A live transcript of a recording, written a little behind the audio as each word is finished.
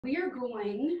We are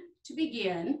going to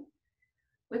begin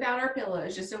without our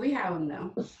pillows, just so we have them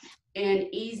though, and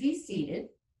easy seated.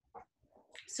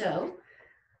 So,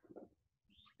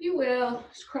 if you will,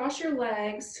 just cross your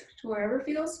legs to wherever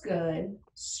feels good.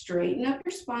 Straighten up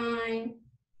your spine.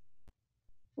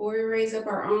 Before we raise up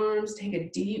our arms, take a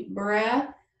deep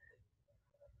breath.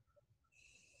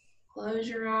 Close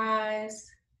your eyes.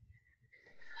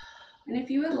 And if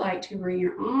you would like to, bring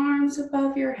your arms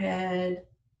above your head,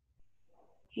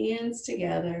 hands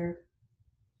together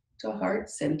to heart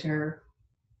center.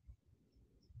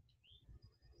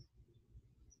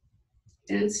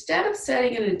 And instead of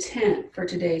setting an intent for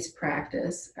today's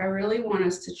practice, I really want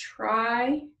us to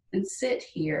try and sit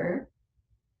here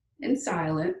in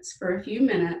silence for a few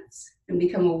minutes and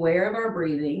become aware of our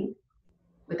breathing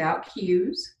without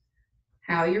cues,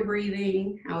 how you're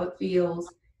breathing, how it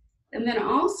feels. And then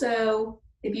also,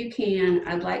 if you can,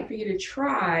 I'd like for you to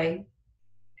try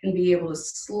and be able to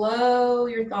slow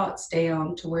your thoughts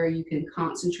down to where you can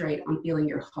concentrate on feeling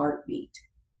your heartbeat.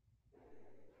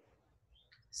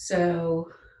 So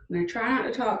I'm going to try not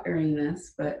to talk during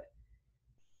this, but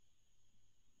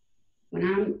when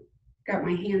I'm got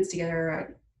my hands together,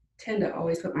 I tend to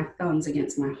always put my thumbs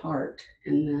against my heart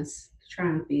in this to try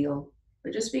and feel.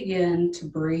 But just begin to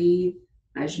breathe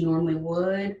as you normally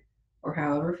would, or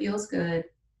however feels good.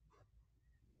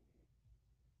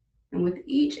 And with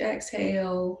each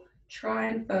exhale, try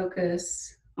and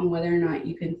focus on whether or not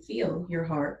you can feel your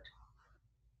heart.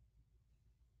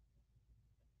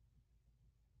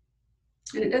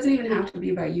 And it doesn't even have to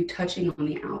be by you touching on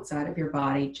the outside of your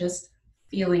body, just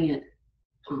feeling it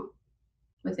pump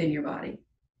within your body.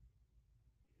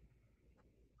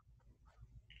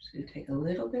 Just going to take a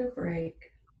little bit of break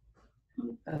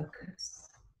and focus.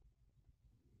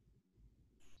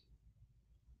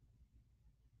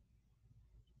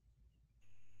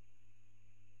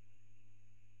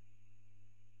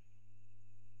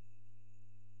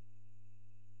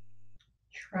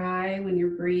 Try when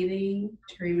you're breathing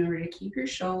to remember to keep your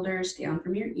shoulders down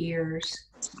from your ears.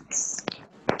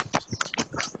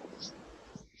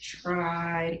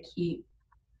 Try to keep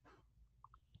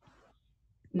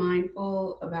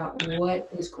mindful about what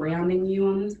is grounding you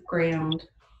on the ground,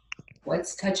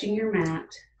 what's touching your mat.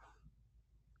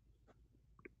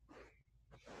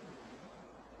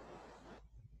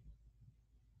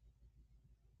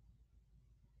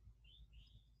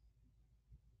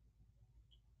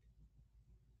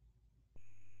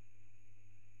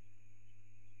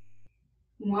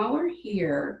 While we're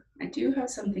here, I do have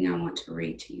something I want to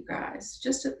read to you guys,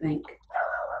 just to think.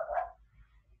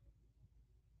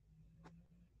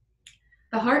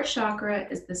 The heart chakra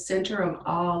is the center of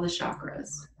all the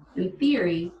chakras. In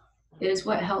theory, it is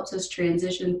what helps us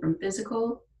transition from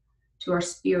physical to our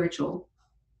spiritual.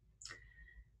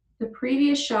 The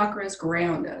previous chakras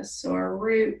ground us. So our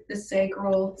root, the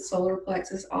sacral, solar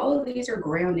plexus, all of these are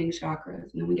grounding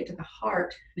chakras. And then we get to the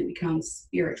heart and it becomes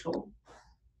spiritual.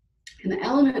 And the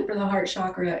element for the heart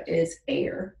chakra is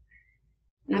air.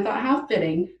 And I thought, how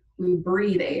fitting, we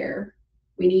breathe air.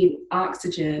 We need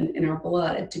oxygen in our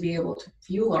blood to be able to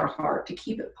fuel our heart, to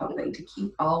keep it pumping, to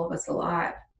keep all of us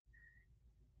alive.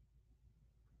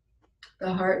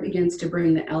 The heart begins to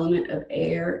bring the element of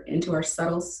air into our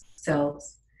subtle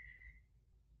selves.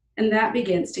 And that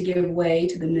begins to give way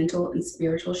to the mental and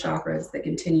spiritual chakras that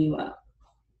continue up.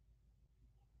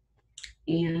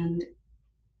 And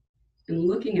in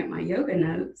looking at my yoga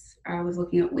notes, I was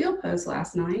looking at wheel pose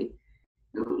last night.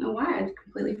 I don't know why I'd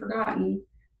completely forgotten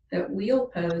that wheel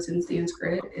pose in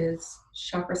Sanskrit is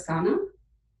chakrasana.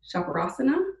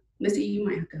 Missy, you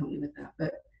might have to help me with that,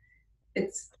 but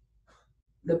it's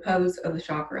the pose of the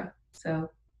chakra. So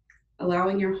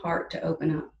allowing your heart to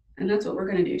open up. And that's what we're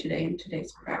going to do today in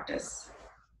today's practice.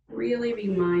 Really be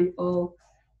mindful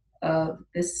of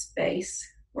this space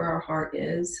where our heart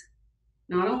is,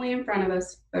 not only in front of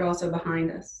us, but also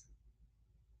behind us.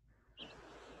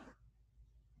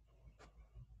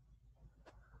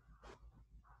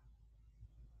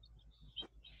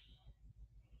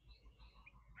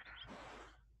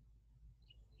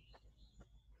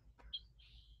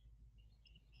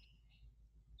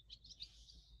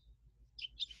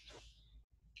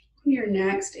 Your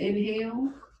next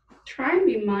inhale, try and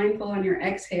be mindful on your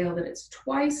exhale that it's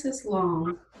twice as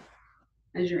long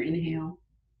as your inhale.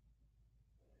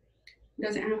 It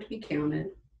doesn't have to be counted.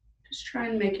 Just try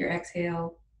and make your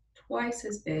exhale twice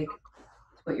as big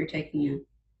as what you're taking in.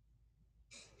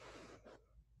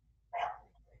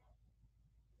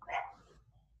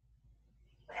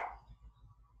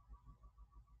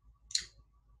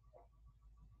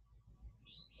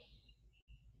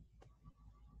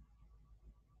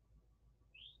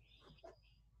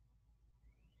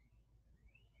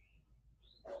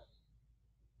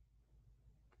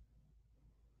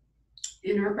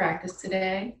 In our practice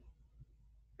today,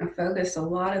 I focused a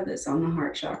lot of this on the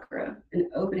heart chakra and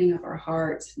opening up our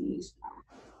hearts and these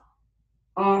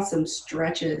awesome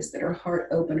stretches that are heart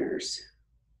openers.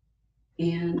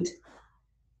 And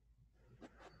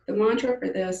the mantra for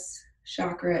this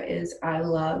chakra is I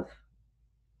love.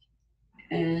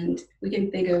 And we can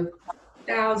think of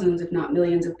thousands, if not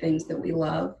millions, of things that we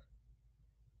love.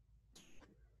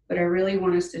 But I really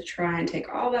want us to try and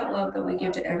take all that love that we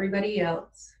give to everybody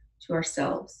else to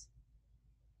ourselves.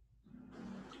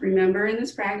 Remember in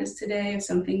this practice today, if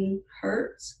something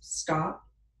hurts, stop.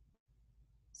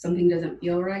 Something doesn't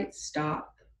feel right,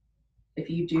 stop. If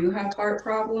you do have heart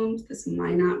problems, this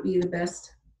might not be the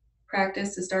best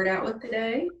practice to start out with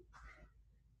today.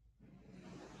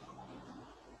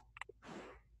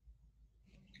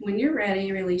 When you're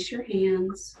ready, release your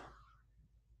hands,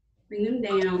 bring them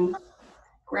down,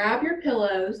 grab your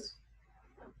pillows.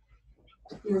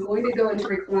 We're going to go into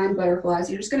reclined butterflies.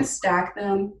 You're just going to stack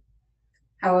them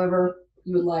however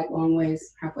you would like, long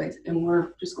ways, halfways, and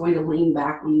we're just going to lean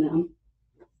back on them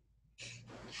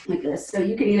like this. So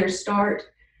you can either start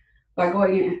by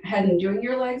going ahead and doing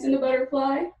your legs in a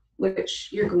butterfly, which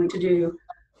you're going to do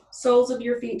soles of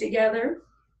your feet together,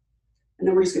 and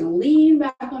then we're just going to lean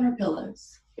back on our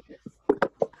pillows.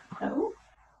 So,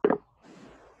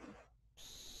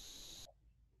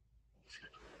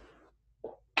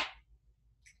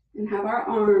 and have our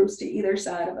arms to either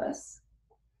side of us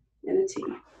in a T.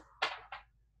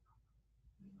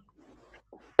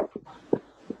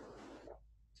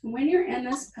 When you're in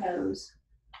this pose,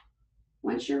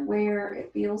 once you're where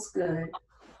it feels good,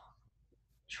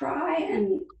 try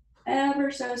and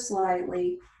ever so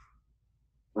slightly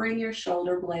bring your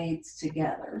shoulder blades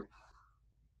together.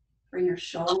 Bring your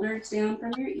shoulders down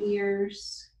from your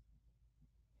ears.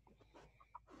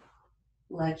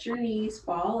 Let your knees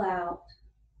fall out.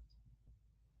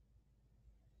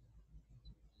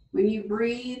 When you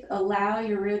breathe, allow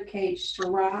your rib cage to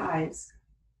rise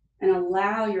and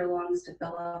allow your lungs to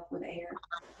fill up with air.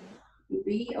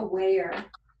 Be aware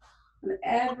of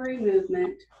every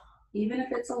movement, even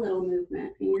if it's a little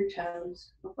movement in your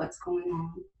toes, of what's going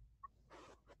on.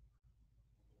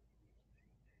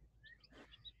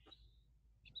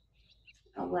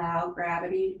 Allow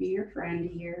gravity to be your friend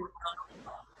here.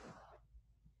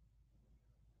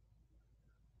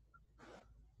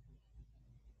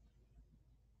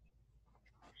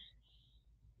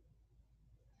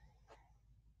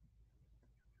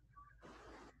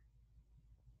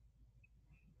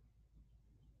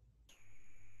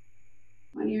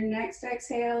 On your next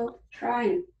exhale, try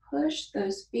and push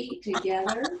those feet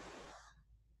together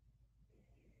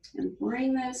and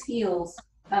bring those heels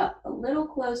up a little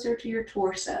closer to your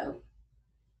torso.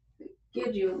 It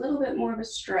gives you a little bit more of a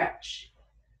stretch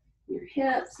in your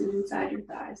hips and inside your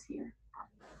thighs here.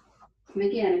 And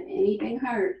again, if anything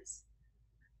hurts,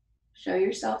 show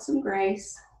yourself some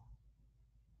grace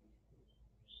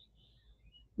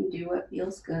and do what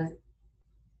feels good.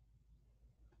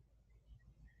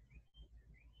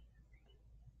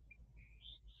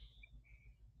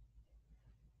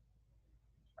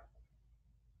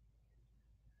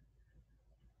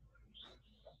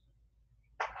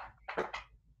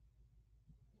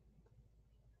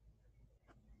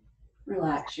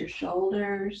 Relax your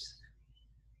shoulders,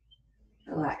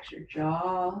 relax your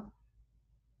jaw.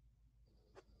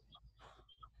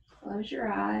 Close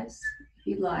your eyes if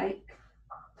you'd like.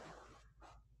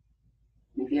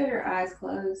 If you have your eyes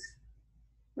closed,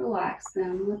 relax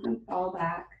them, let them fall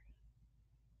back.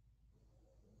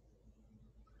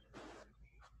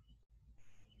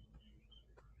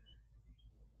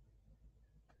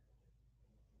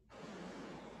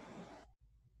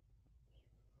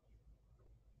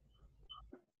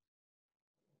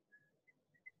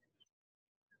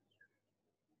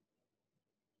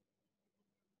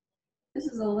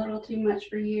 This is a little too much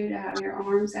for you to have your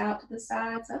arms out to the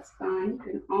sides. That's fine. You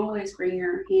can always bring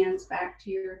your hands back to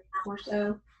your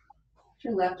torso. Put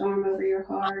your left arm over your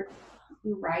heart,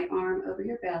 your right arm over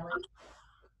your belly.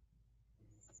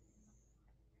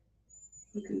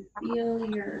 You can feel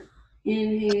your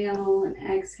inhale and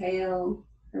exhale,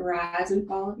 the rise and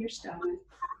fall of your stomach.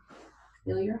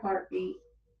 Feel your heartbeat.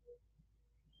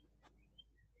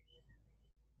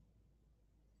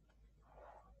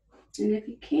 And if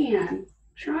you can,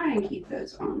 try and keep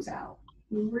those arms out.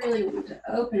 We really want to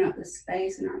open up the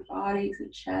space in our bodies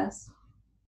and chest.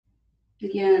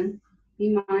 Again,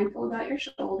 be mindful about your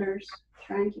shoulders.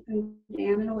 Try and keep them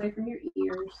down and away from your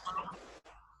ears.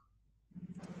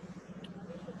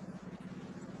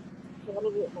 A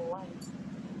little bit more light.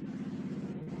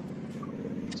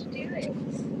 Do it.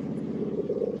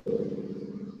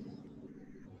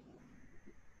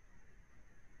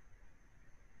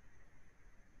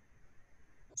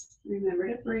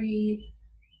 breathe.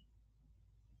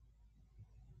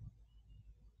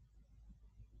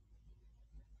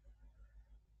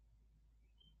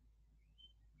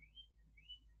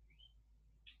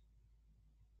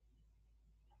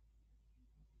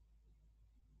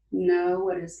 Know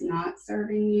what is not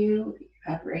serving you. If you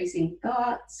have racing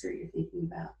thoughts or you're thinking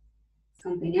about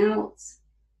something else,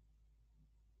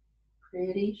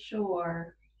 pretty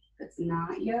sure if it's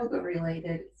not yoga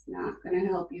related, it's not going to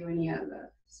help you in yoga.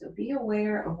 So be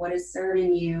aware of what is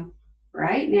serving you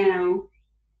right now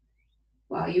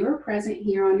while you are present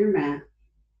here on your mat.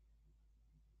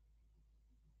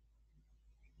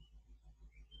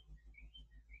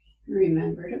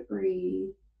 Remember to breathe.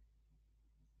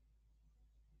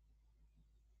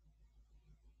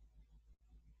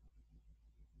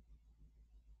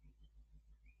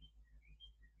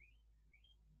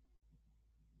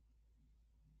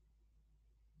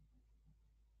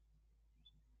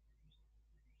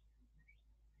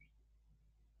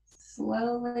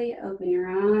 Slowly open your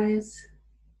eyes.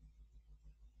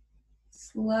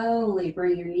 Slowly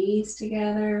bring your knees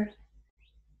together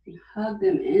and hug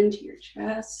them into your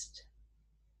chest.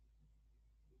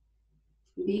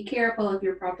 Be careful if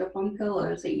you're propped up on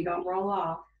pillows that you don't roll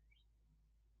off.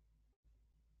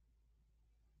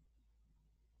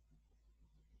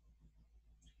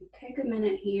 Take a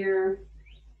minute here,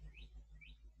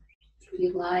 if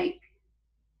you like.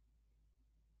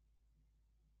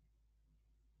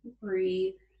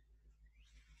 Breathe.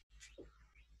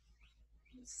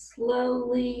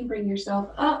 Slowly bring yourself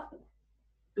up.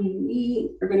 And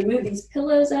we are going to move these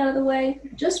pillows out of the way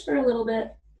just for a little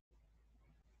bit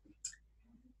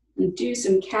and do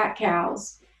some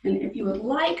cat-cows. And if you would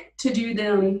like to do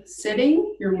them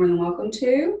sitting, you're more than welcome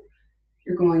to.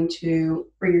 You're going to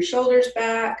bring your shoulders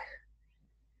back.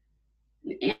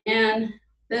 And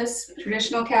this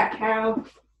traditional cat-cow,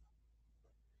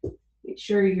 make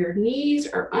sure your knees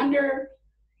are under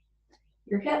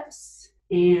your hips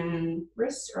and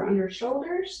wrists are under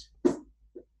shoulders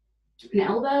and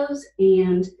elbows,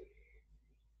 and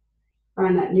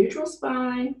find that neutral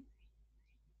spine.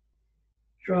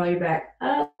 Draw your back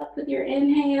up with your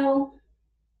inhale.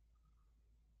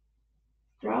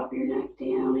 Drop your neck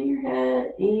down in your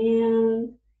head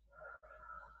and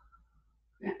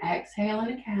exhale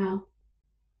in a cow.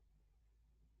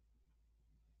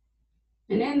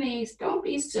 And in these, don't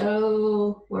be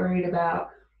so worried about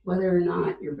whether or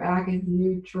not your back is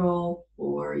neutral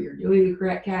or you're doing the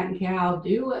correct cat and cow.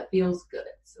 Do what feels good.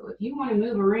 So if you want to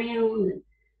move around and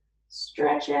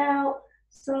stretch out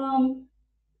some,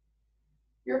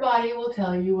 your body will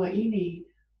tell you what you need.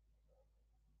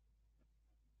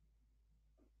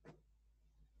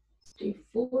 Let's do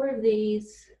 4 of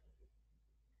these.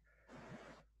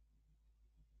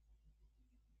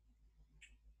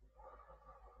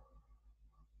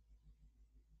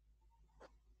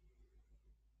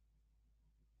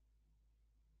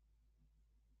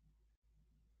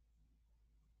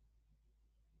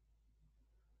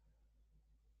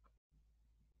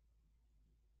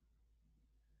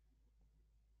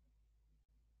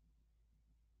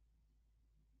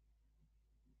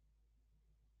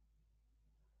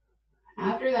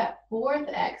 After that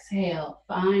 4th exhale,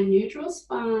 find neutral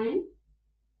spine.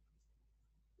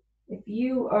 If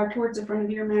you are towards the front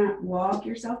of your mat, walk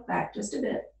yourself back just a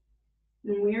bit.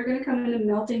 And we are going to come into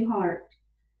melting heart.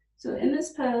 So in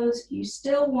this pose, you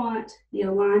still want the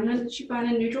alignment that you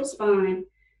find in neutral spine,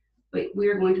 but we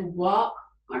are going to walk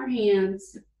our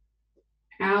hands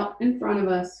out in front of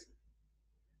us.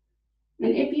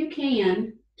 And if you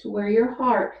can, to where your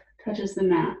heart touches the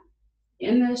mat.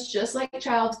 In this, just like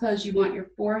child's pose, you want your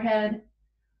forehead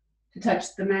to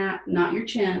touch the mat, not your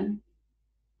chin.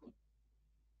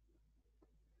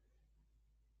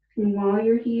 And while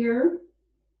you're here,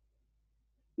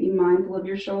 be mindful of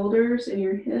your shoulders and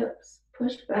your hips.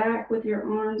 Push back with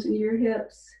your arms into your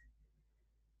hips.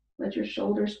 Let your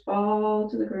shoulders fall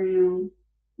to the ground.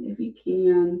 If you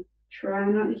can, try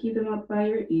not to keep them up by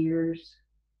your ears.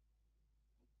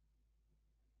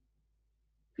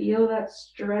 Feel that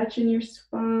stretch in your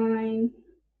spine.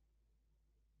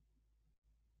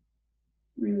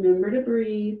 Remember to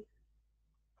breathe.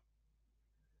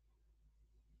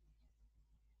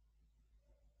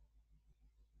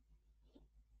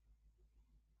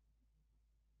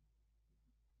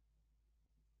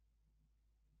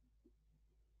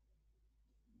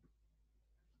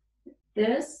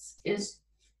 This is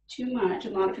too much.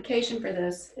 A modification for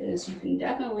this is you can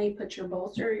definitely put your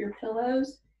bolster or your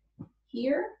pillows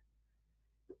here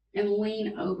and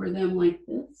lean over them like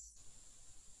this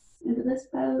into this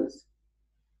pose.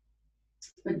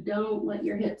 But don't let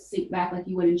your hips sink back like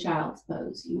you would in child's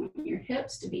pose. You want your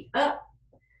hips to be up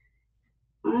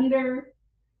under,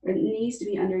 or it needs to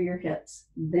be under your hips.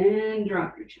 Then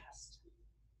drop your chest.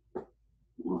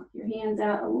 Walk your hands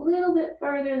out a little bit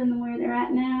further than where they're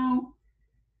at now.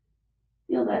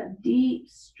 Feel that deep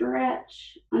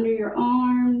stretch under your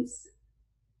arms.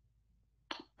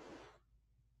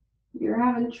 If you're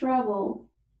having trouble,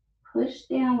 push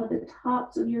down with the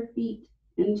tops of your feet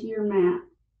into your mat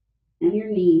and your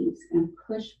knees and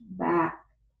push back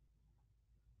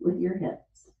with your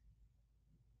hips.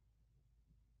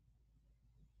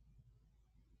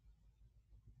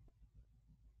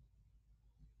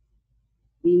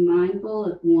 Be mindful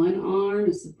if one arm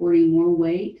is supporting more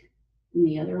weight than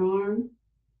the other arm.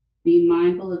 Be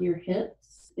mindful of your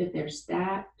hips if they're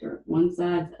stacked or if one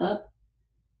side's up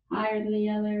higher than the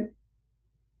other.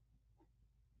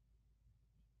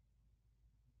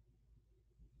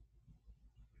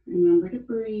 Remember to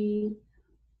breathe.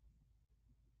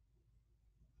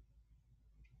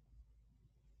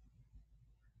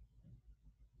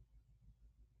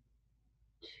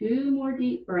 Two more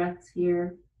deep breaths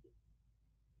here.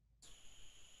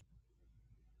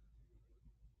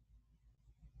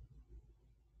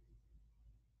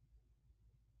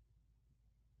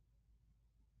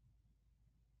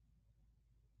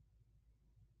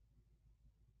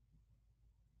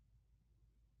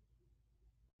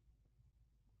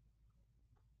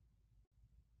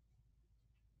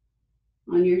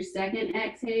 On your second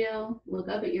exhale, look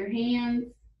up at your hands.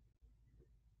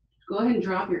 Go ahead and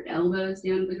drop your elbows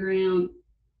down to the ground.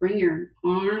 Bring your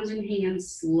arms and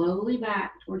hands slowly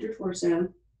back towards your torso.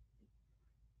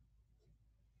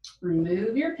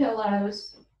 Remove your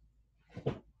pillows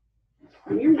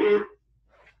from your mat.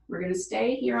 We're going to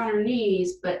stay here on our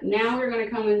knees, but now we're going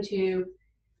to come into,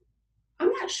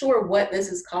 I'm not sure what this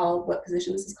is called, what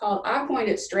position this is called. I coined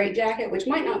it straight jacket, which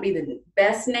might not be the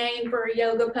best name for a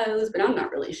yoga pose, but I'm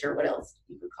not really sure what else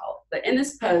you could call it. But in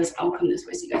this pose, I'll come this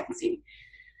way so you guys can see me.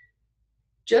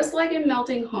 Just like in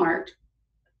melting heart,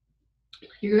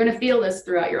 you're going to feel this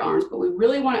throughout your arms, but we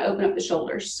really want to open up the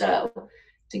shoulders. So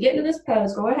to get into this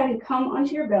pose, go ahead and come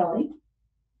onto your belly.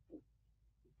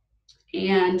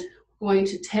 And we're going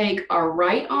to take our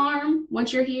right arm,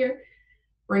 once you're here,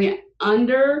 bring it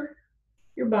under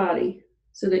your body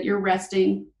so that you're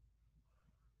resting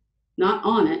not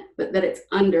on it, but that it's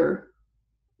under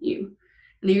you.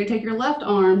 And then you're gonna take your left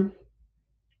arm,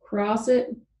 cross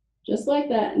it just like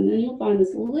that, and then you'll find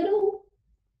this little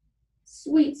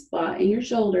sweet spot in your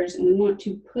shoulders, and we want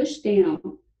to push down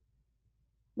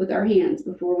with our hands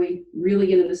before we really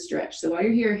get in the stretch. So while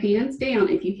you're here, hands down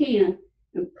if you can,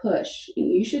 and push.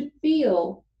 And you should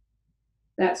feel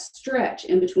that stretch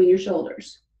in between your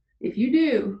shoulders. If you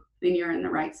do, then you're in the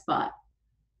right spot.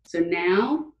 So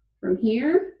now, from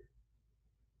here,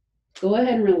 go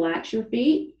ahead and relax your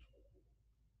feet.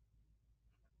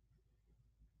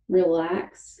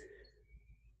 Relax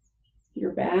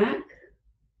your back.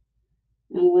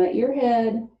 And let your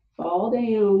head fall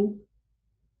down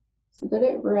so that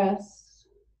it rests.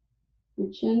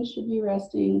 Your chin should be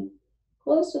resting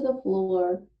close to the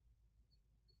floor,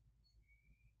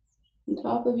 on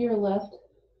top of your left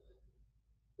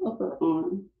upper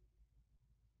arm.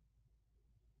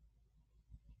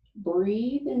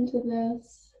 Breathe into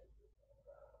this.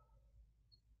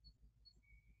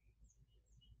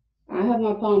 I have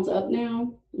my palms up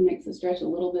now. It makes the stretch a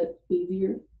little bit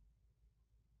easier.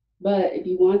 But if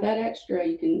you want that extra,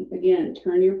 you can, again,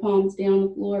 turn your palms down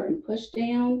the floor and push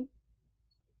down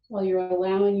while you're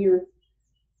allowing your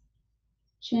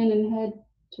chin and head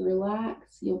to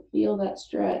relax. You'll feel that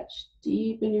stretch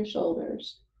deep in your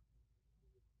shoulders.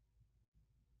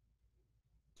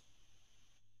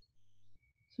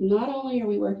 So not only are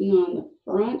we working on the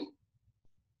front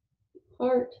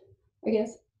part, I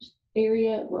guess,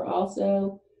 area, we're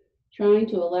also trying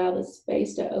to allow the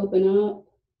space to open up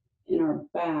in our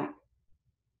back.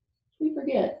 We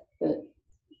forget that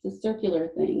it's a circular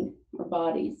thing, our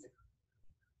bodies.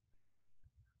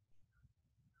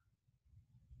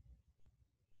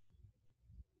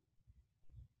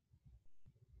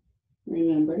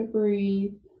 Remember to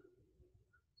breathe.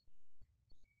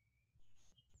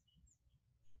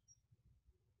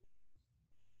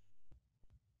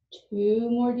 Two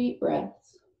more deep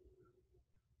breaths.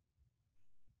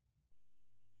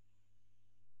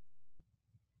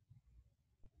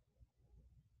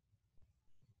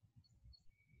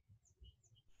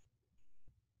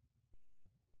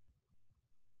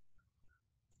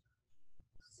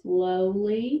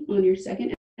 Slowly, on your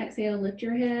second exhale, lift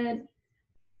your head.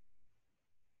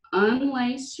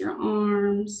 Unlace your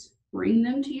arms. Bring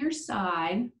them to your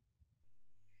side.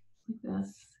 Like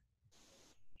this.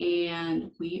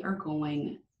 And we are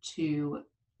going to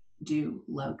do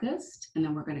locust, and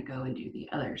then we're going to go and do the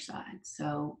other side.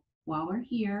 So while we're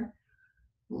here,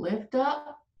 lift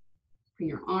up, bring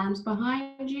your arms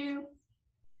behind you.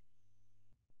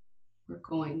 We're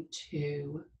going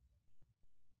to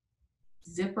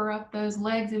zipper up those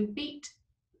legs and feet.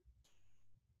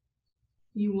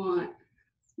 You want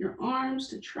your arms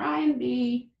to try and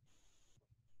be,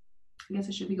 I guess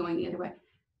I should be going the other way.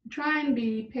 Try and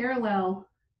be parallel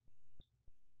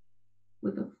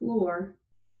with the floor,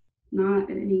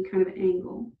 not at any kind of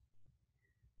angle.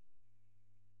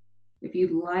 If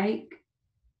you'd like,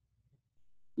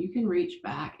 you can reach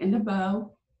back into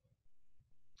bow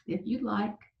if you'd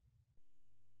like.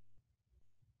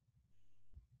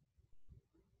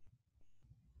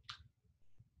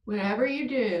 Whatever you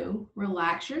do,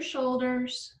 relax your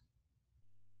shoulders.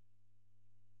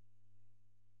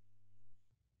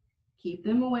 Keep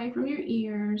them away from your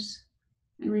ears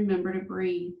and remember to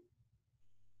breathe.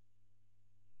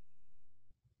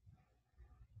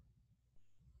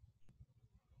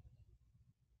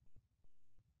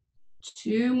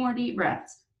 Two more deep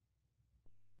breaths.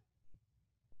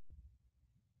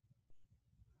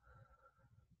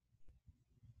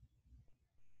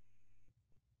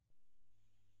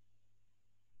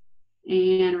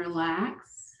 And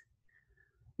relax.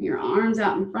 Your arms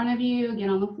out in front of you, get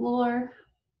on the floor.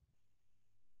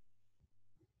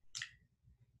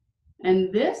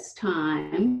 And this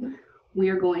time, we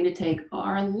are going to take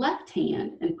our left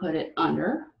hand and put it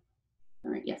under.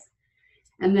 All right, yes.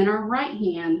 And then our right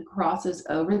hand crosses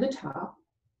over the top.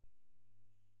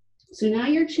 So now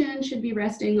your chin should be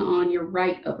resting on your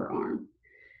right upper arm.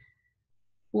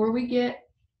 Before we get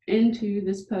into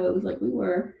this pose like we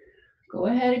were, go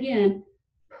ahead again.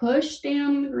 Push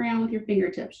down on the ground with your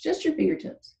fingertips, just your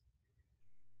fingertips.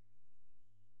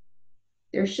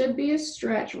 There should be a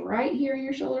stretch right here in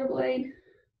your shoulder blade.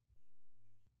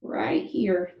 Right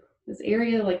here. This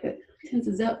area like that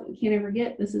tenses up, we can't ever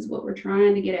get. This is what we're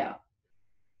trying to get out.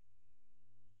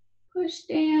 Push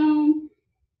down.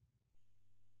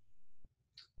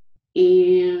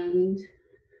 And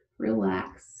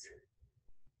relax.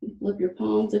 Flip your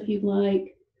palms if you'd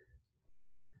like.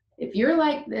 If you're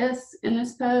like this in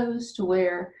this pose to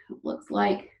where it looks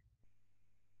like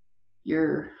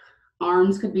your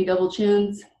arms could be double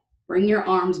chins, bring your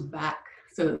arms back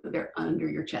so that they're under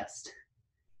your chest.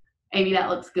 Maybe that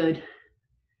looks good.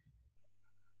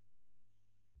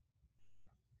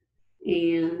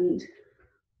 And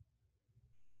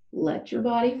let your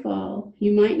body fall.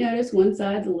 You might notice one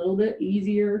side's a little bit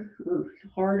easier or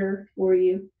harder for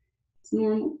you. It's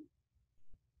normal.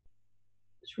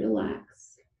 Just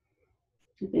relax.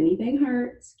 If anything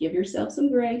hurts, give yourself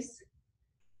some grace.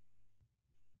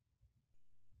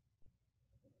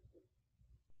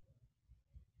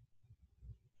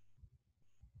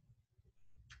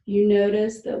 You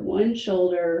notice that one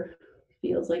shoulder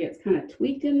feels like it's kind of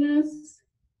tweaked in this.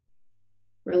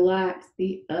 Relax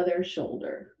the other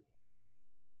shoulder.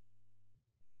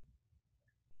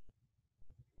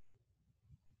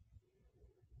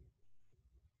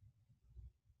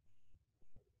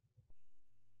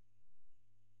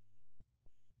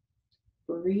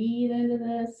 Breathe into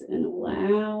this and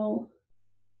allow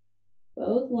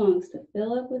both lungs to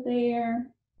fill up with air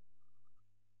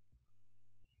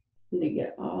and to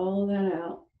get all of that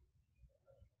out.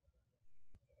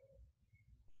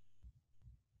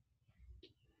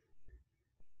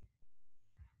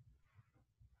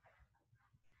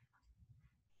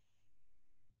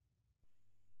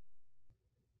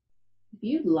 If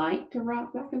you'd like to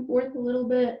rock back and forth a little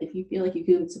bit, if you feel like you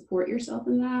can support yourself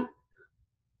in that,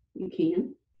 you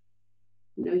can.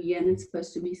 You know, yin is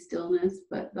supposed to be stillness,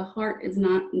 but the heart is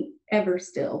not ever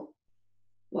still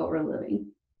while we're living.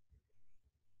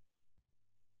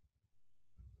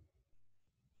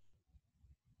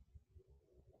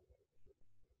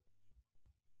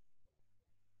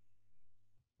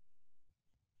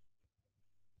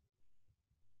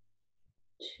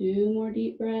 Two more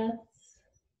deep breaths.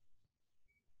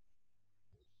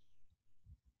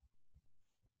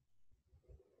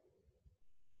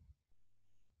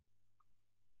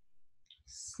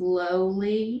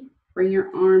 Slowly bring your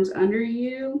arms under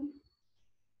you.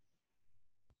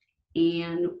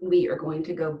 And we are going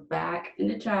to go back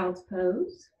into child's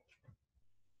pose.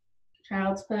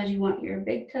 Child's pose, you want your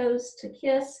big toes to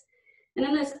kiss. And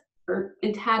in this, or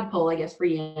in tadpole, I guess for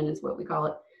yin is what we call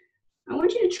it. I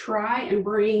want you to try and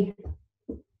bring,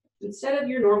 instead of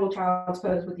your normal child's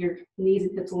pose with your knees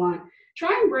and hips aligned,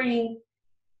 try and bring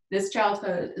this child's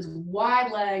pose as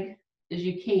wide leg as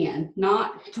you can,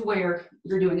 not to where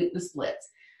you're doing the splits,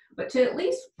 but to at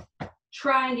least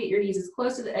try and get your knees as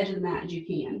close to the edge of the mat as you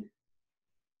can.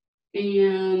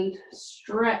 and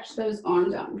stretch those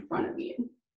arms out in front of you.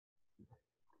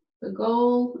 The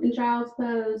goal in child's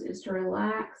pose is to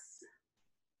relax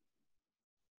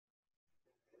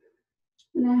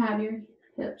and then have your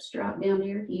hips drop down to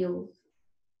your heels.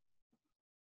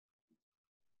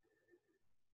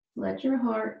 Let your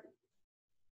heart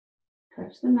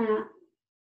touch the mat.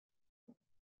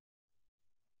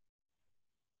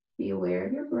 Be aware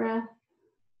of your breath.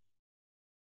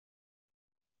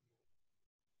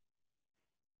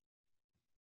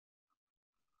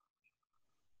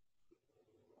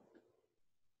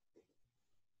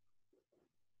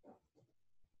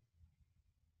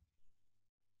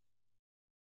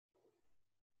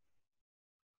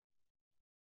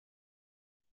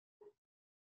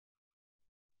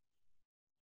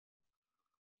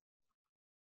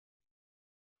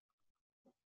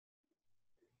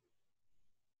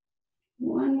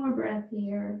 One more breath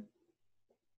here.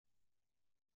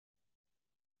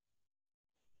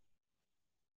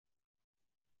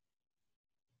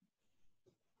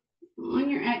 On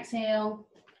your exhale,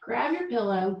 grab your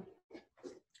pillow.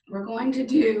 We're going to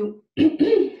do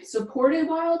supported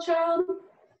wild child.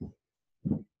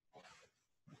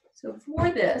 So for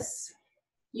this,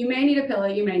 you may need a pillow,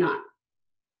 you may not.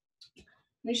 Let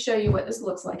me show you what this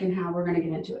looks like and how we're going to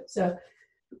get into it. So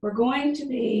we're going to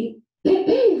be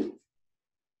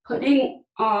putting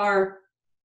our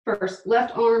first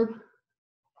left arm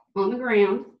on the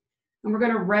ground, and we're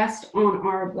going to rest on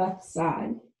our left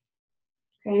side.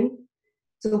 Okay?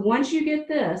 So once you get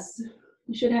this,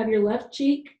 you should have your left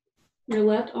cheek, your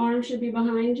left arm should be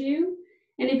behind you.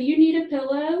 And if you need a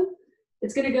pillow,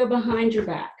 it's going to go behind your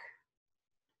back.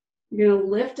 You're going to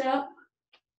lift up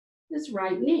this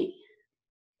right knee.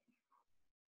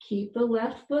 Keep the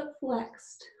left foot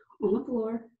flexed on the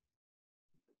floor.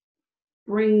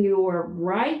 Bring your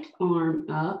right arm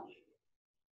up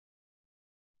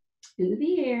into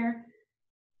the air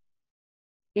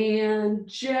and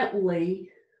gently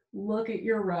look at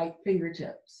your right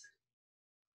fingertips.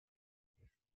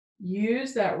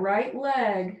 Use that right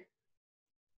leg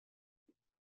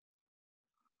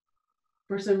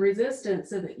for some resistance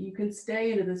so that you can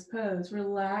stay into this pose.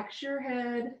 Relax your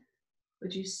head,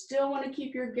 but you still want to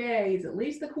keep your gaze, at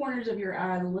least the corners of your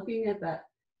eyes, looking at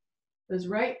those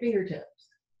right fingertips.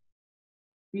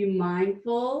 Be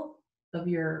mindful of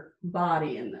your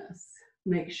body in this.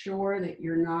 Make sure that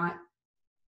you're not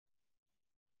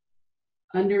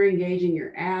under engaging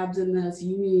your abs in this.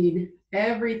 You need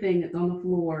everything that's on the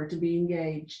floor to be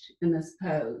engaged in this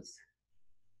pose.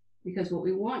 Because what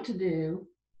we want to do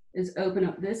is open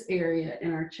up this area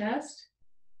in our chest.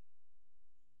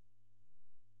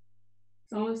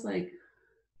 It's almost like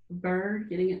a bird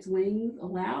getting its wings.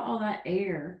 Allow all that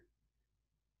air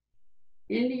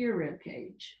into your rib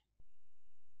cage.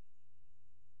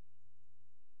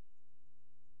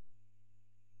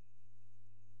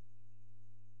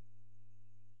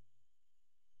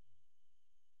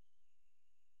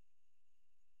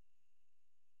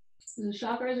 So the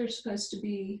chakras are supposed to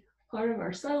be part of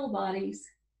our subtle bodies.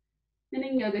 And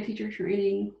in yoga teacher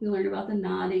training, we learn about the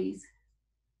nadis.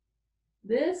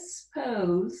 This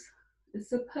pose is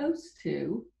supposed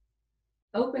to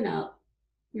open up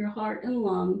your heart and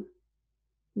lung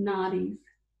nadis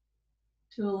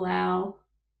to allow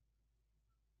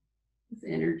this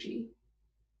energy.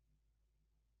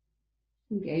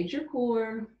 Engage your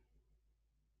core.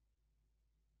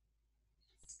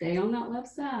 Stay on that left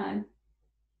side.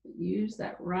 Use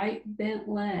that right bent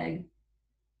leg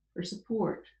for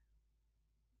support.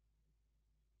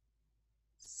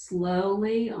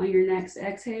 Slowly on your next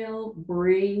exhale,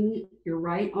 bring your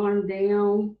right arm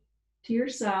down to your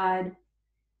side.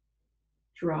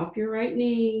 Drop your right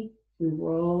knee and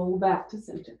roll back to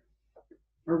center,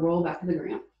 or roll back to the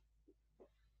ground.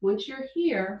 Once you're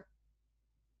here,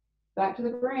 back to the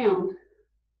ground,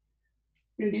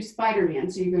 you're gonna do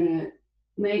Spider-Man. So you're gonna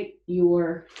make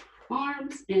your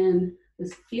arms in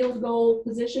this field goal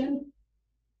position.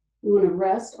 You wanna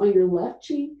rest on your left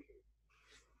cheek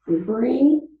and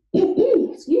bring,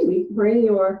 excuse me, bring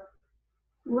your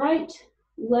right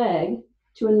leg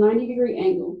to a 90-degree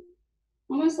angle,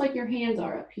 almost like your hands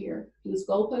are up here in this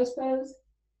goalpost pose.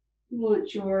 You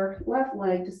want your left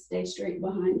leg to stay straight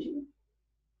behind you.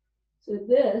 So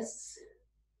this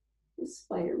is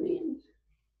Spider-Man.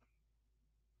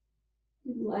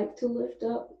 You'd like to lift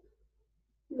up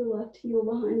your left heel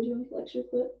behind you and flex your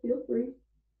foot, feel free.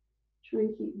 Try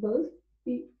and keep both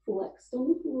feet flexed on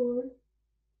the floor,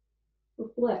 or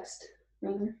flexed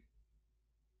rather.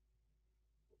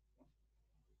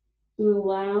 And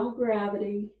allow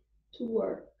gravity to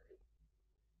work.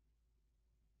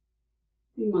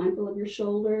 Be mindful of your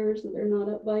shoulders, that they're not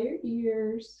up by your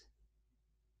ears.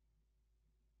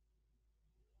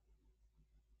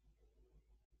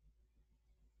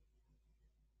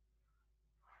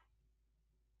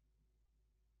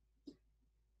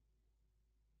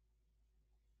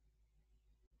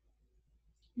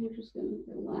 You're just going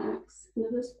to relax into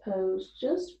this pose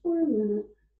just for a minute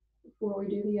before we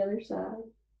do the other side.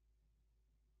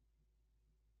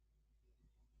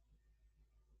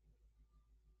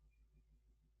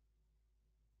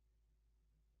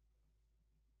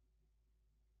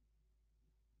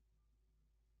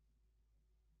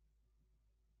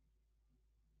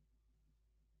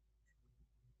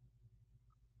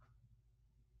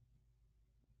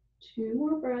 Two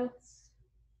more breaths.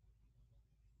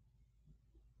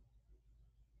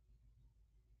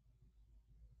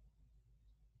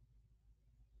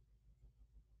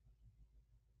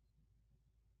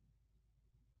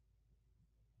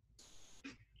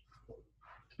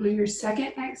 On your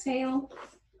second exhale,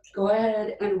 go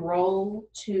ahead and roll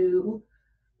to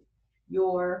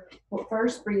your, well,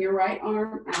 first bring your right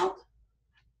arm out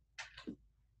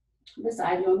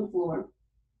beside you on the floor.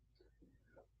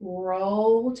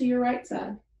 Roll to your right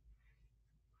side.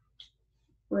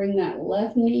 Bring that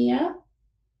left knee up.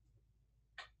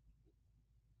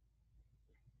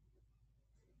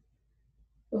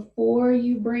 Before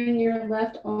you bring your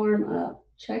left arm up,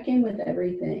 check in with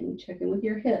everything. Check in with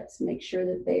your hips. Make sure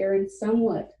that they are in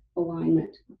somewhat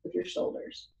alignment with your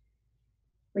shoulders.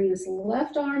 Bring this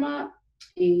left arm up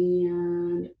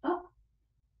and up.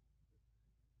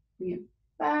 Bring it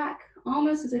back,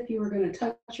 almost as if you were going to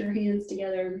touch your hands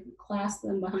together, clasp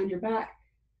them behind your back.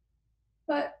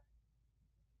 But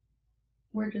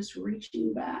we're just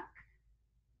reaching back.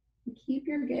 Keep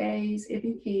your gaze, if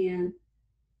you can,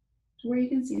 to where you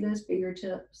can see those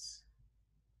fingertips.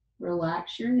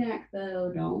 Relax your neck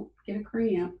though, don't get a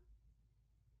cramp.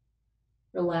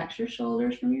 Relax your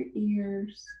shoulders from your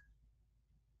ears.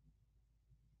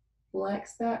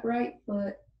 Flex that right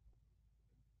foot.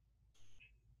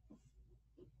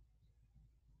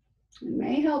 It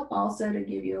may help also to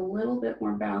give you a little bit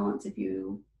more balance if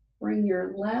you bring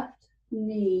your left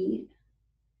knee,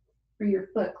 bring your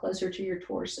foot closer to your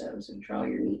torso. So draw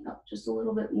your knee up just a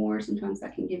little bit more. Sometimes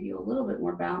that can give you a little bit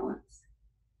more balance.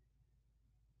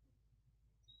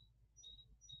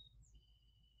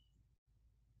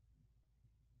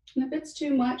 And if it's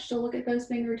too much to look at those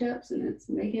fingertips and it's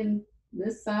making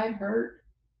this side hurt,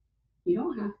 you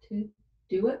don't have to.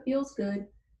 Do what feels good.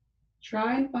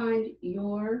 Try and find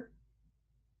your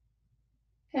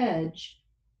edge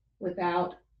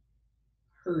without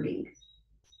hurting.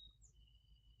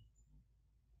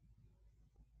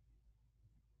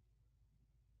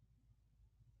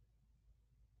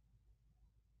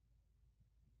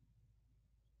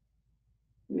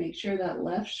 Make sure that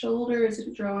left shoulder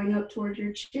isn't drawing up toward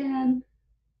your chin.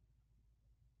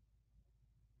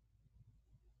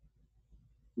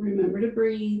 Remember to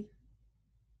breathe.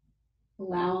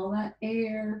 Allow all that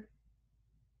air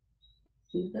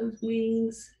into those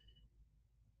wings.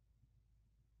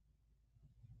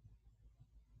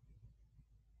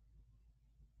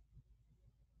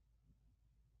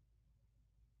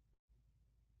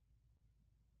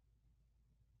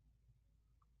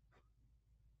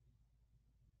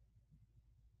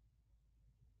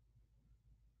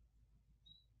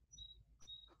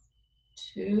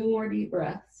 Two more deep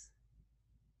breaths.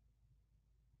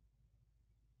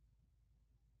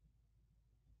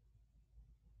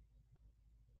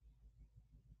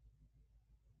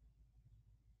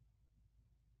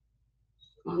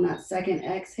 On that second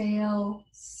exhale,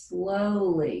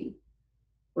 slowly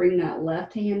bring that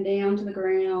left hand down to the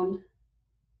ground.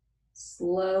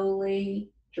 Slowly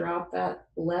drop that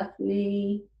left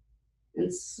knee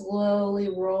and slowly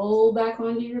roll back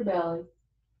onto your belly.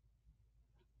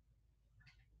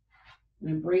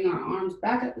 And bring our arms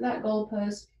back up to that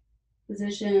goalpost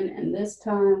position. And this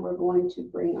time we're going to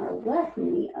bring our left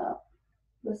knee up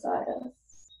beside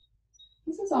us.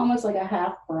 This is almost like a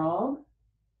half frog,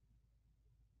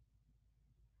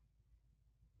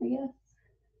 I guess.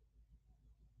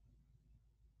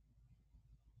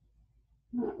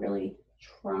 Not really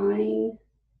trying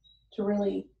to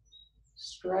really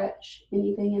stretch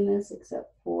anything in this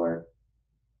except for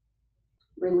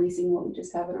releasing what we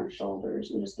just have in our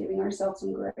shoulders and just giving ourselves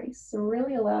some grace. So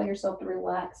really allow yourself to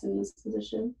relax in this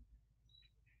position.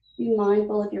 Be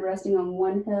mindful if you're resting on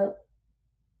one hip,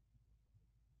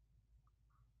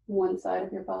 one side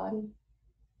of your body.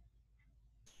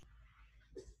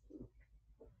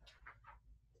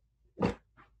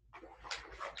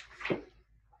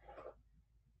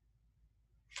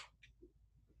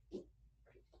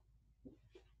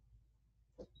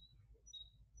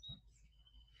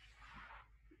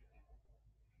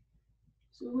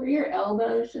 So where your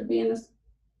elbows should be in this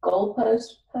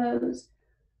goalpost pose,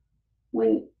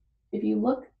 if you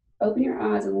look, open your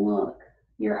eyes and look,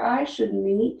 your eyes should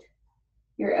meet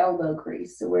your elbow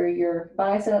crease. So where your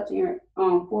biceps and your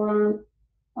forearm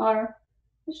are,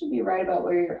 it should be right about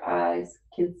where your eyes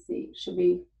can see. It should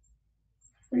be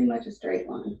pretty much a straight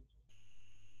line.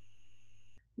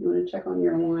 You want to check on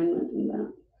your alignment in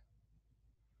that.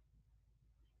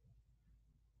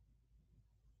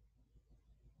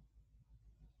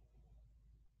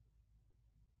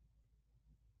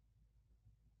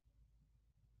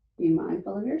 Be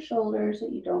mindful of your shoulders,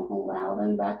 that you don't allow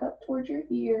them back up towards your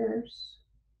ears.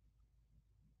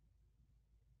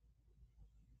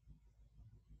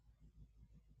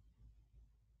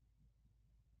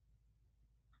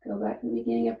 Go back to the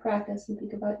beginning of practice and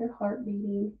think about your heart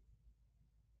beating.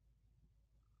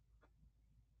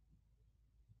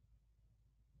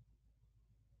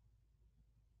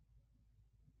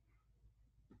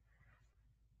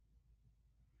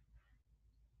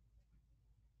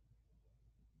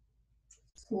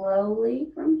 Slowly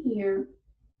from here,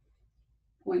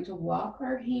 going to walk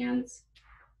our hands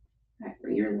back,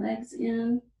 bring your legs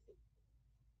in.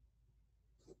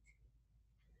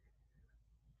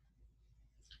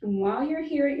 And while you're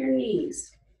here at your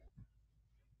knees,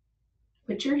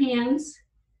 put your hands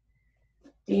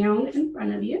down in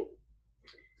front of you.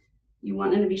 You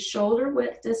want them to be shoulder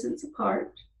width distance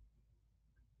apart.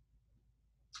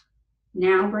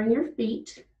 Now bring your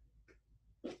feet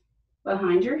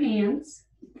behind your hands.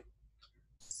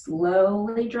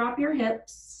 Slowly drop your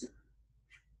hips.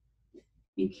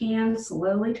 You can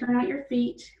slowly turn out your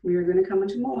feet. We are going to come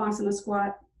into Malasana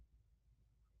squat.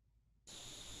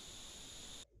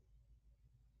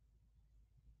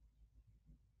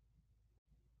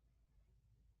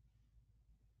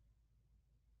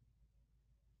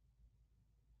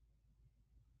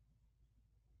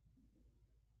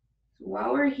 So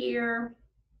while we're here,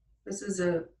 this is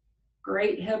a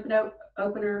great hip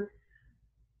opener,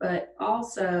 but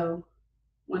also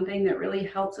one thing that really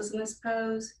helps us in this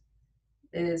pose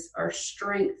is our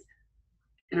strength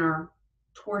in our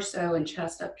torso and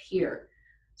chest up here.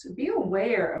 So be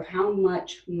aware of how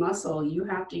much muscle you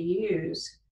have to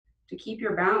use to keep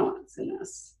your balance in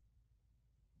this.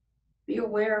 Be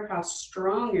aware of how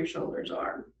strong your shoulders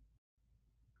are.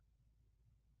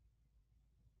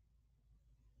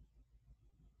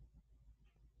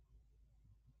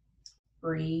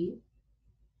 Breathe.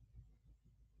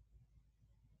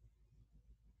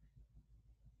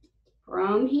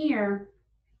 From here,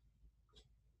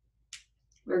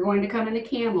 we're going to come into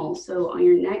camel. So on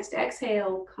your next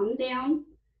exhale, come down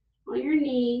on your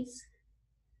knees.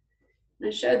 I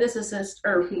showed this assist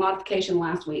or modification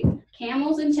last week.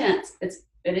 Camel's intense. It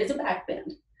is a back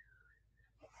bend.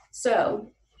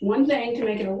 So one thing to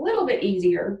make it a little bit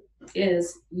easier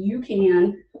is you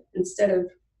can, instead of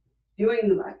doing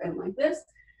the back bend like this,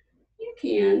 you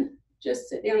can just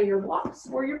sit down on your blocks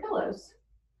or your pillows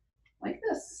like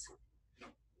this.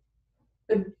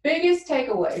 The biggest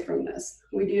takeaway from this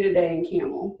we do today in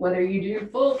camel, whether you do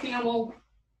full camel,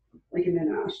 like in an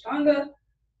Ashtanga,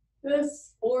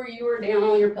 this, or you are down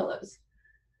on your pillows.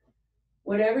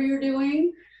 Whatever you're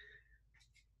doing,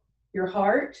 your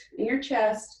heart and your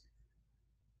chest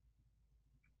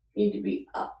need to be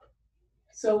up.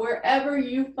 So wherever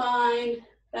you find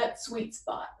that sweet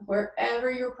spot, wherever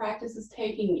your practice is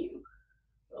taking you,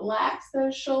 relax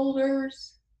those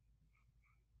shoulders,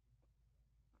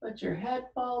 let your head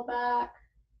fall back.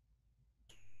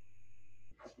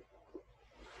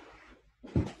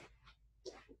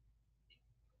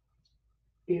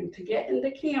 And to get into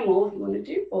camel, if you want to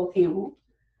do full camel,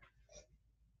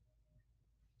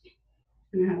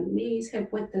 you're going to have the knees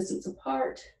hip width distance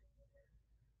apart.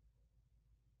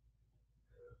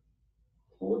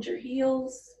 Hold your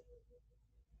heels.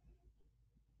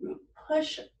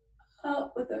 Push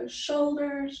up with those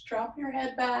shoulders. Drop your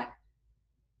head back.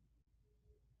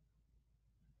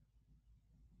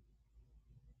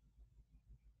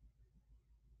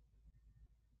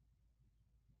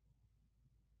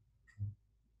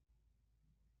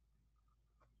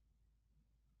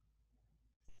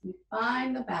 And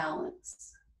find the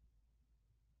balance.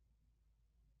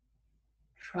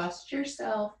 Trust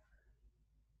yourself.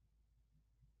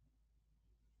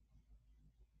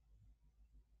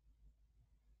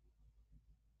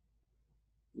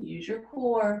 Use your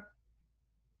core.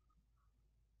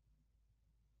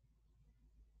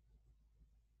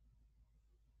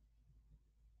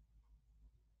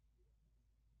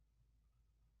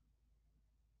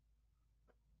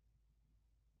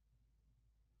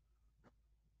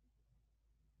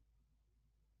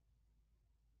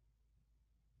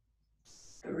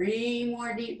 Three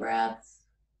more deep breaths.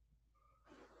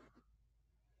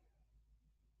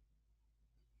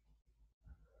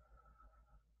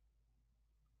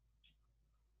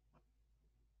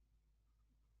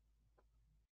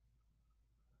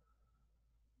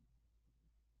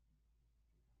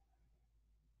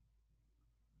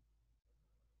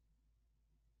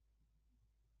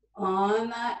 On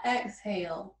that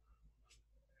exhale,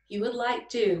 if you would like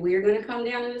to, we are going to come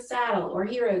down in a saddle or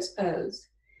hero's pose.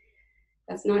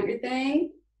 That's not your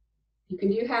thing. You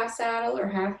can do half saddle or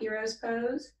half hero's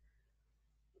pose.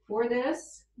 For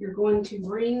this, you're going to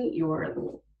bring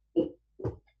your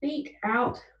feet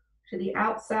out to the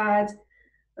outsides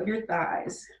of your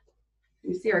thighs.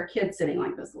 You see our kids sitting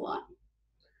like this a lot.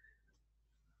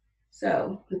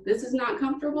 So if this is not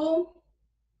comfortable,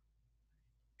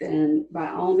 then by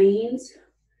all means,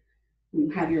 you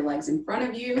have your legs in front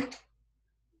of you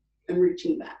and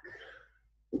reaching back.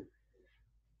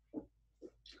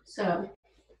 So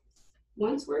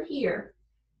once we're here,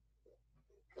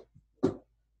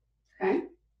 okay,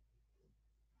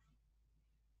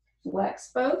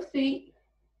 flex both feet.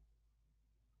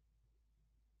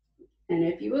 And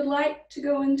if you would like to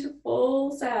go into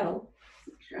full saddle,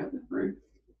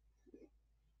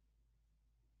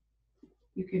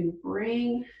 you can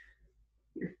bring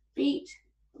your feet,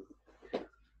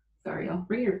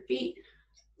 bring your feet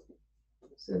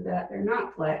so that they're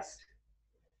not flexed.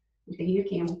 I'm taking your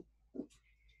camel.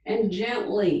 And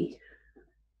gently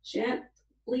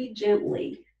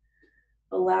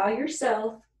allow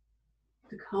yourself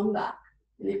to come back.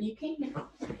 And if you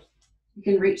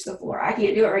can reach the floor. I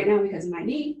can't do it right now because of my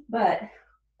knee, but if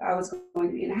I was going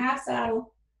to be in a half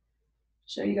saddle,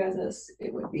 show you guys this,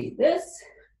 it would be this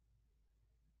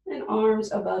and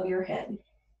arms above your head.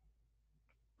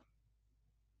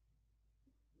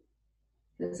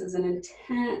 This is an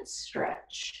intense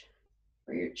stretch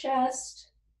for your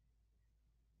chest,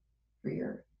 for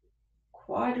your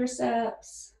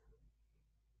quadriceps,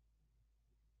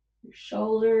 your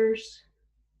shoulders.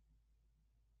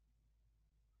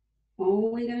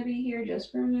 Only going to be here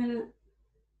just for a minute.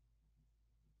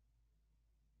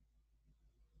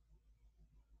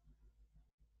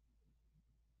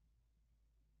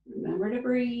 Remember to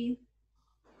breathe.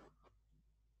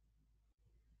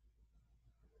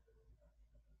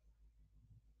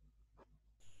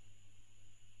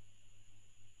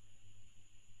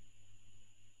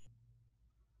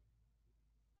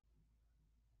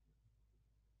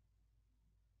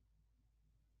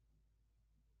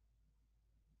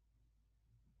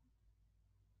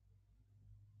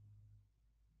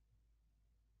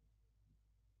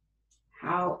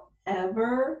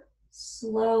 However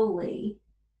slowly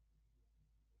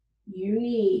you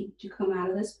need to come out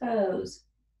of this pose,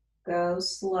 go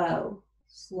slow.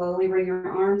 Slowly bring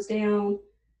your arms down.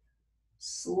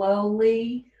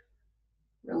 Slowly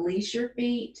release your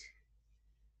feet.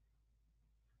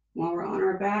 While we're on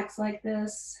our backs like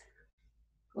this,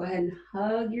 go ahead and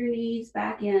hug your knees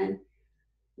back in.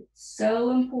 It's so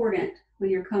important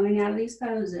when you're coming out of these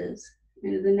poses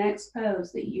into the next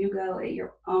pose that you go at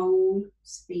your own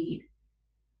speed.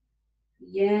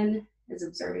 Yin is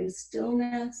observing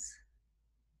stillness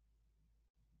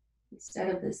instead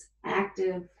of this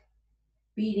active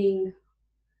beating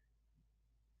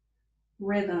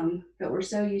rhythm that we're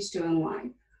so used to in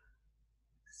life.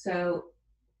 So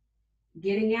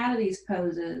getting out of these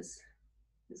poses,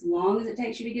 as long as it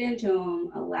takes you to get into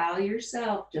them, allow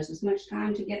yourself just as much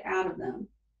time to get out of them.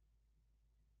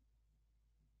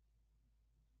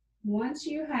 Once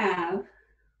you have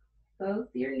both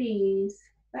your knees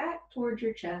back towards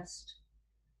your chest,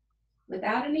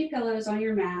 without any pillows on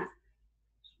your mat,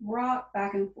 rock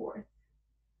back and forth.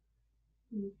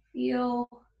 You feel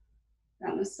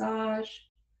that massage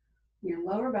in your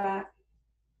lower back.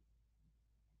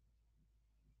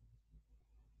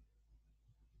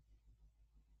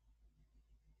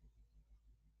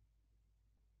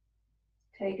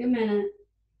 Take a minute.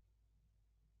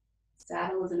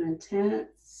 Saddle is an intense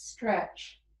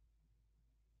stretch.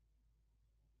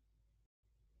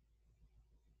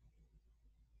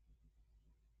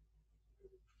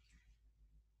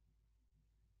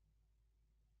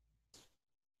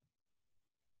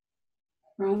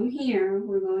 From here,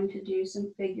 we're going to do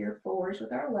some figure fours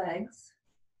with our legs.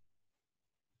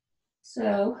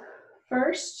 So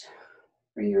first,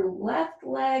 bring your left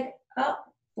leg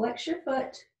up, flex your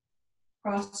foot,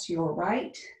 cross your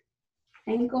right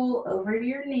ankle over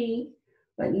your knee,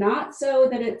 but not so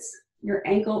that it's your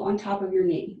ankle on top of your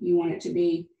knee. You want it to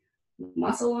be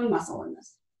muscle on muscle in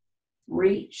this.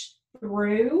 Reach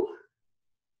through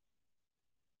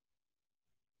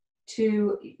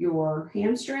to your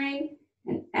hamstring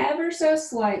and ever so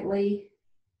slightly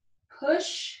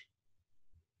push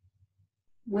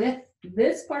with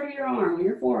this part of your arm,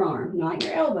 your forearm, not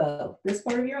your elbow, this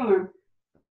part of your arm.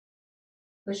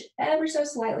 Push ever so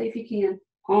slightly if you can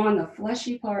on the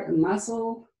fleshy part, the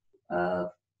muscle of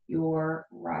your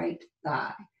right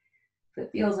thigh. If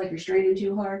it feels like you're straining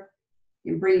too hard,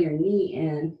 you bring your knee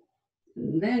in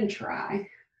and then try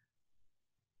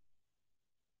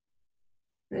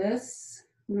This,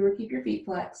 remember, keep your feet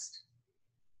flexed.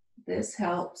 This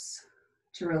helps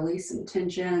to release some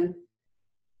tension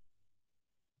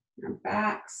in our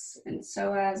backs and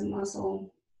psoas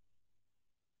muscle.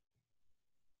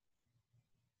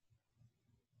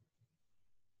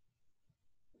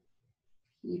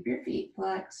 Keep your feet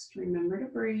flexed. Remember to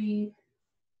breathe.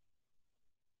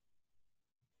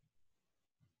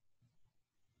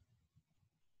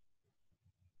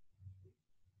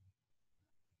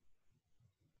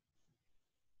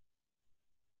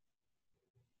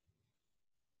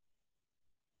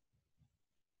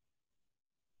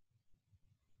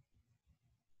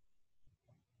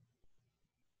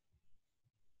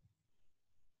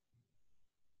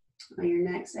 On your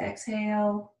next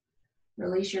exhale,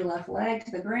 release your left leg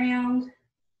to the ground.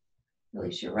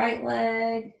 Release your right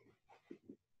leg.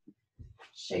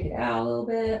 Shake it out a little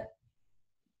bit.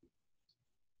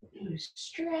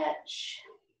 Stretch.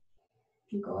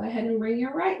 And go ahead and bring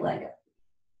your right leg up.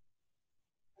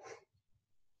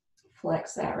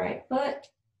 Flex that right foot.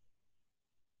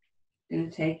 Going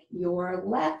to take your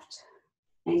left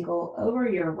ankle over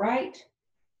your right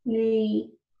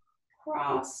knee,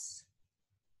 cross.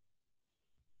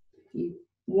 If you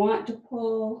want to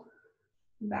pull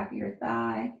the back of your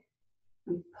thigh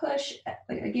and push,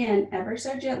 again, ever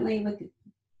so gently with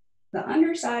the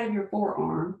underside of your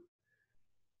forearm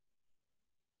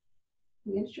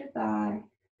against your thigh.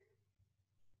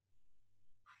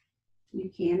 You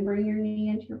can bring your knee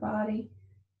into your body,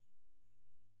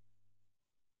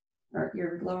 or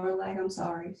your lower leg, I'm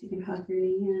sorry. So you can hug your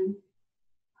knee in,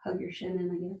 hug your shin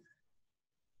in again.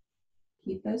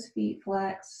 Keep those feet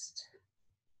flexed.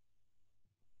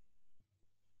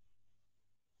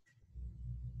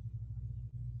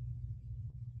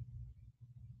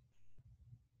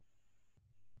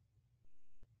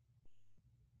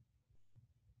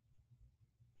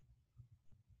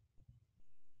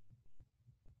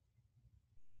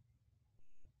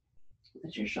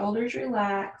 Let your shoulders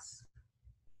relax.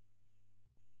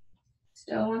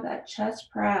 Still want that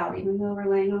chest proud, even though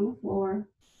we're laying on the floor.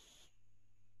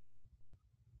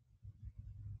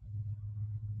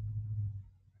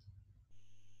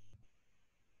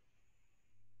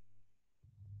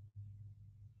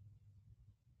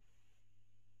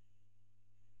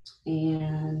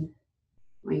 And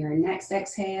on your next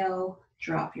exhale,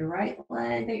 drop your right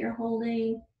leg that you're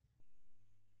holding.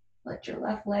 Let your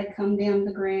left leg come down to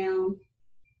the ground.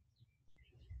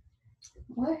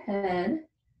 Go ahead.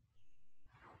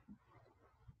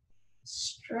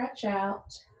 Stretch out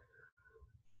as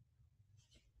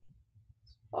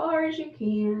far as you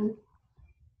can.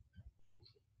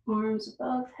 Arms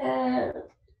above head.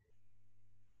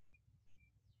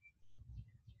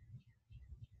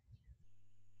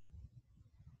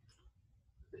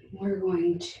 We're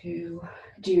going to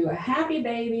do a happy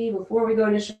baby before we go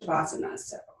into Shavasana.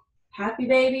 So happy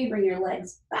baby, bring your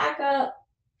legs back up.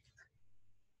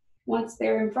 Once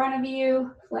they're in front of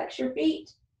you, flex your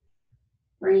feet.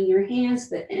 Bring your hands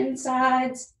to the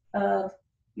insides of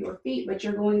your feet, but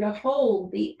you're going to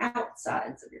hold the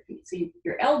outsides of your feet. So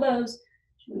your elbows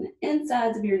on the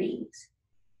insides of your knees.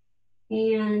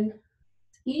 And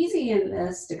it's easy in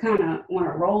this to kind of want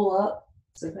to roll up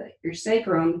so that your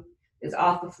sacrum is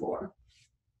off the floor.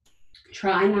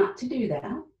 Try not to do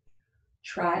that.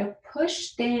 Try to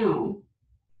push down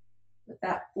with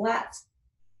that flat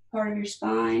part of your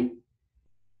spine,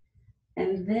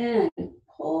 and then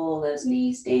pull those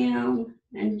knees down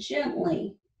and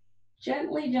gently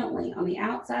on the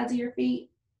outsides of your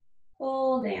feet,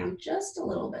 pull down just a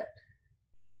little bit.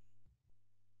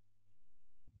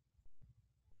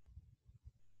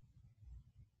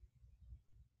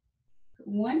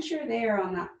 Once you're there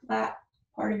on that flat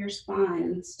part of your spine,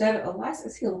 instead of, I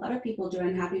see a lot of people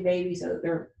doing happy baby, so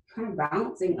they're kind of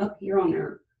balancing up here on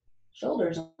their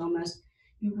shoulders almost.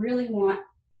 You really want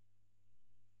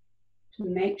to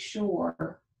make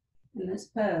sure in this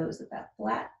pose that that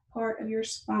flat part of your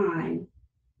spine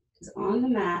is on the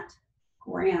mat,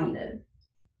 grounded.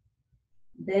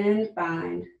 Then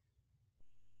find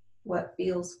what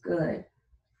feels good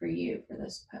for you for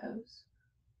this pose.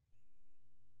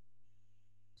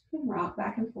 You can rock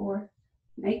back and forth.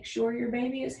 Make sure your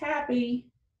baby is happy.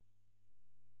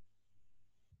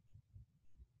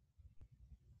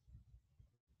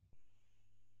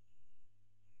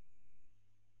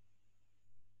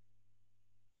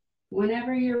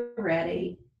 Whenever you're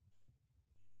ready,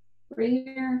 bring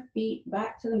your feet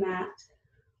back to the mat.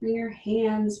 Bring your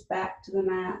hands back to the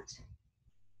mat.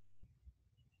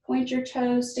 Point your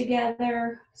toes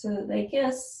together so that they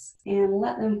kiss and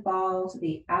let them fall to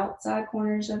the outside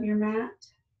corners of your mat.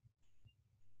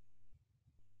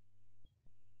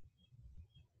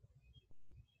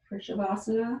 for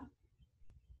Shavasana.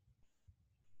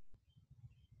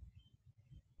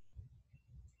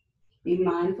 Be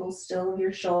mindful still of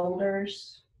your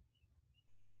shoulders.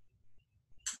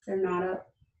 They're not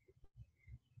up.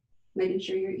 Making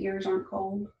sure your ears aren't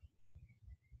cold.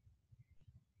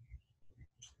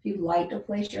 If you'd like to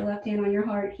place your left hand on your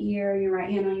heart here, your right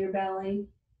hand on your belly.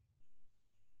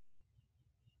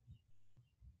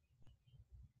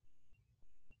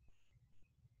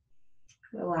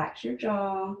 Relax your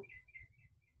jaw. Let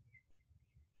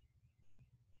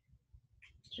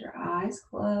your eyes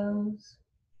close.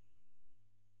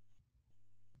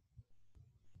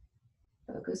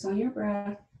 Focus on your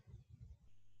breath.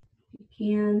 If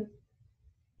you can,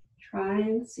 try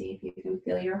and see if you can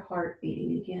feel your heart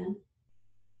beating again.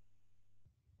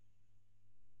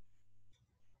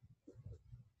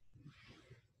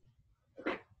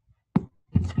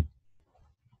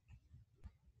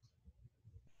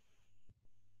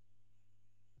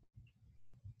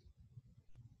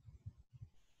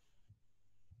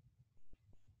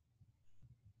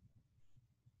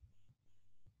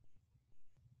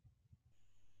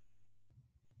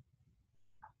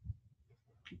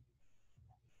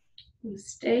 And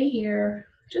stay here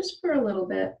just for a little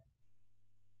bit.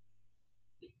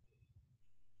 If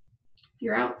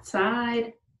you're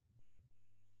outside,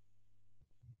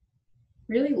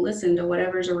 really listen to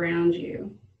whatever's around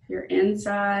you. If you're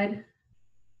inside,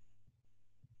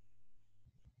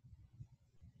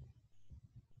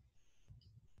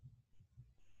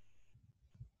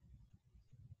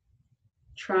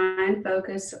 try and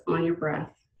focus on your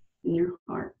breath and your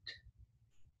heart.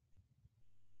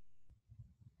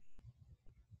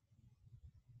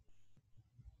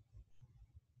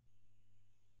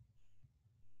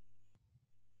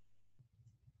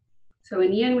 So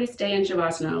in Yin, we stay in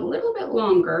Shavasana a little bit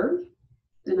longer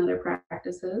than other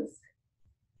practices.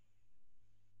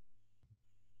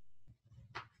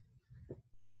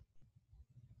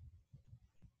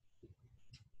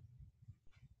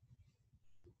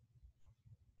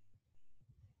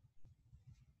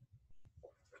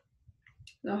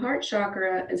 The heart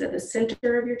chakra is at the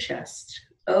center of your chest,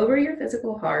 over your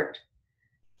physical heart,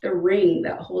 the ring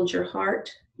that holds your heart,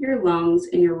 your lungs,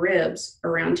 and your ribs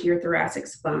around to your thoracic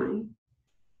spine.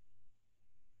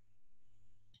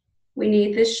 We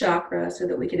need this chakra so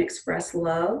that we can express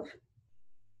love,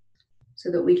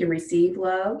 so that we can receive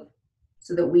love,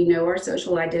 so that we know our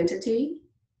social identity,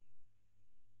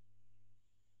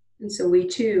 and so we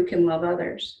too can love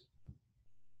others.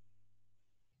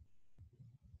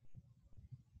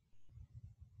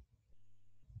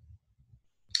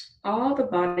 All the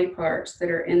body parts that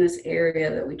are in this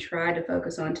area that we try to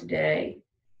focus on today,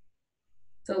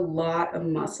 it's a lot of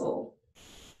muscle,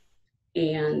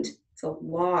 and it's a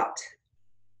lot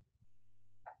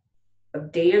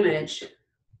of damage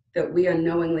that we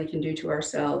unknowingly can do to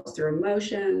ourselves through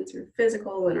emotion, through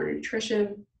physical, and our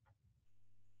nutrition.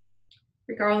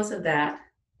 Regardless of that,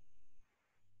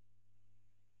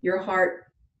 your heart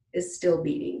is still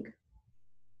beating,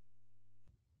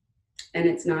 and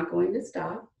it's not going to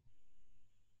stop,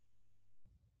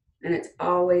 and it's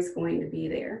always going to be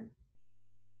there,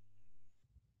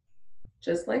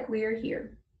 just like we are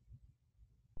here.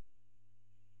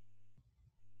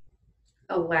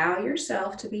 Allow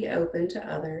yourself to be open to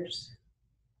others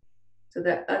so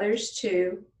that others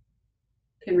too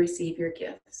can receive your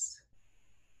gifts.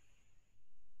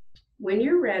 When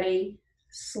you're ready,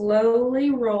 slowly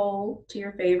roll to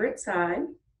your favorite side.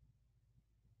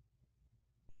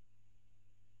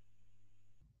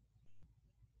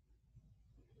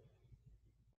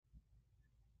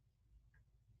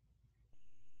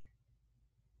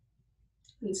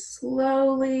 And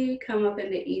slowly come up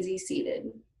into easy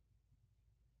seated.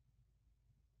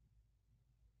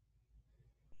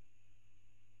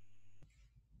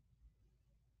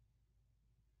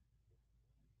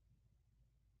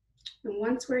 And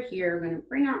once we're here, we're going to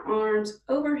bring our arms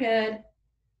overhead,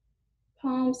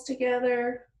 palms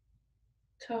together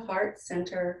to heart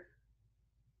center.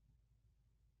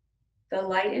 The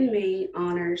light in me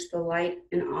honors the light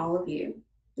in all of you.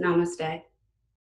 Namaste.